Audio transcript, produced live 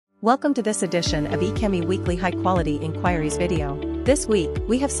Welcome to this edition of ECHEMI Weekly High-Quality Enquiries video. This week,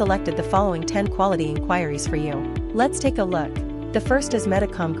 we have selected the following 10 quality inquiries for you. Let's take a look. The first is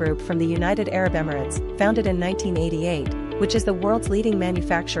Medicom Group from the United Arab Emirates, founded in 1988, which is the world's leading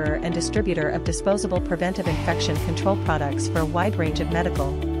manufacturer and distributor of disposable preventive infection control products for a wide range of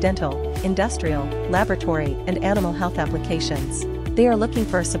medical, dental, industrial, laboratory, and animal health applications. They are looking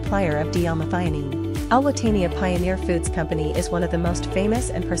for a supplier of DL-Methionine. Alwataniya Pioneer Foods Company is one of the most famous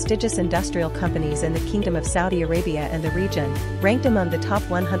and prestigious industrial companies in the Kingdom of Saudi Arabia and the region, ranked among the top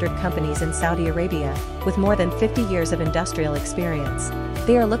 100 companies in Saudi Arabia, with more than 50 years of industrial experience.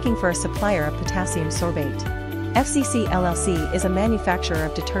 They are looking for a supplier of potassium sorbate. FCC LLC is a manufacturer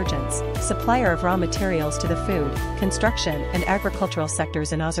of detergents, supplier of raw materials to the food, construction, and agricultural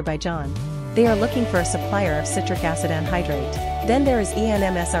sectors in Azerbaijan. They are looking for a supplier of citric acid anhydride. Then there is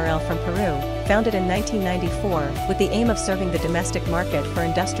ECHEMI SRL from Peru, founded in 1994, with the aim of serving the domestic market for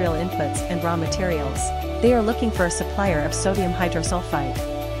industrial inputs and raw materials. They are looking for a supplier of sodium hydrosulfide.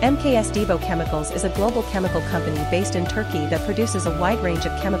 MKS Devo Chemicals is a global chemical company based in Turkey that produces a wide range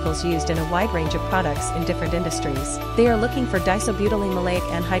of chemicals used in a wide range of products in different industries. They are looking for disobutylene maleic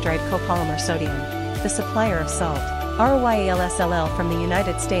anhydride copolymer sodium, the supplier of salt. ROYALSLL from the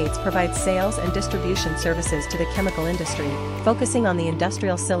United States provides sales and distribution services to the chemical industry, focusing on the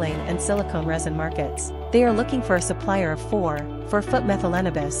industrial silane and silicone resin markets. They are looking for a supplier of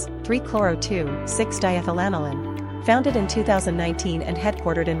 4,4-foot-methylenobis, 3-chloro-2,6-diethylanolin. Founded in 2019 and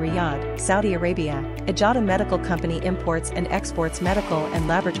headquartered in Riyadh, Saudi Arabia, Ejada Medical Company imports and exports medical and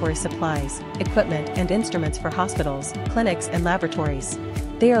laboratory supplies, equipment and instruments for hospitals, clinics and laboratories.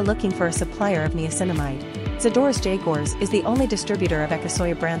 They are looking for a supplier of niacinamide. Zador's Jagors is the only distributor of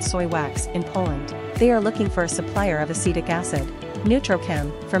Ecosoya brand soy wax in Poland. They are looking for a supplier of acetic acid.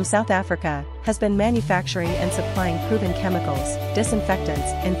 Nutrochem, from South Africa, has been manufacturing and supplying proven chemicals, disinfectants,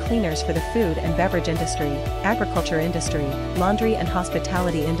 and cleaners for the food and beverage industry, agriculture industry, laundry and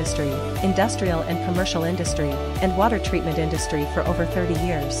hospitality industry, industrial and commercial industry, and water treatment industry for over 30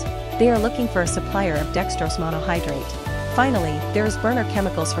 years. They are looking for a supplier of dextrose monohydrate. Finally, there is Berner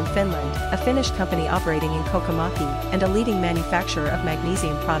Chemicals from Finland, a Finnish company operating in Kokomaki, and a leading manufacturer of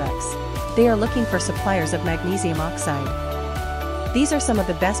magnesium products. They are looking for suppliers of magnesium oxide. These are some of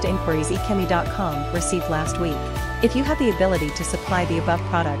the best inquiries ECHEMI.com received last week. If you have the ability to supply the above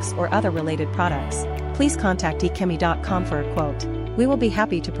products or other related products, please contact ECHEMI.com for a quote. We will be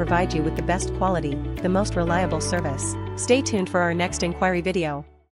happy to provide you with the best quality, the most reliable service. Stay tuned for our next inquiry video.